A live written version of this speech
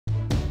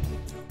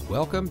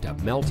Welcome to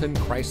Melton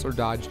Chrysler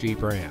Dodge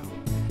Jeep Ram.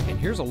 And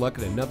here's a look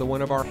at another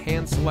one of our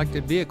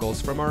hand-selected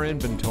vehicles from our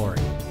inventory.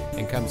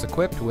 And comes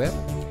equipped with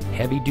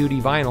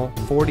heavy-duty vinyl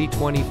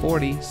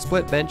 40-20-40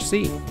 split bench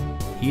seat,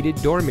 heated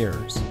door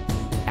mirrors,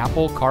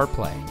 Apple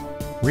CarPlay,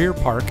 rear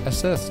park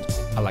assist,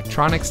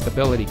 electronic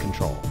stability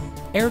control,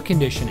 air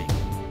conditioning,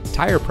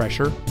 tire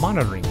pressure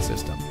monitoring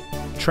system,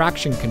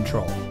 traction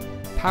control,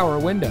 power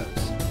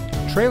windows,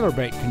 trailer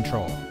brake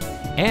control,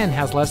 and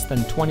has less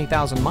than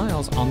 20,000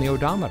 miles on the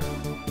odometer.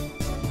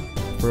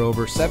 For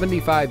over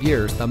 75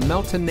 years, the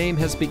Melton name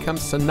has become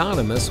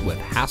synonymous with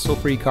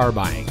hassle-free car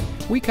buying.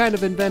 We kind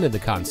of invented the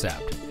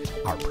concept.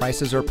 Our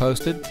prices are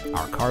posted,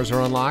 our cars are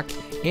unlocked,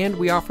 and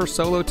we offer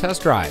solo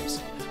test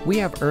drives. We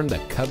have earned the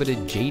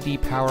coveted J.D.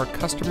 Power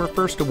Customer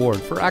First Award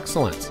for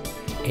excellence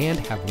and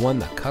have won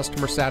the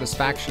Customer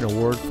Satisfaction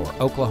Award for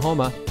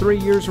Oklahoma 3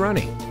 years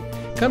running.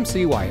 Come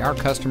see why our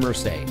customers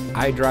say,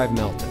 "I drive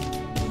Melton."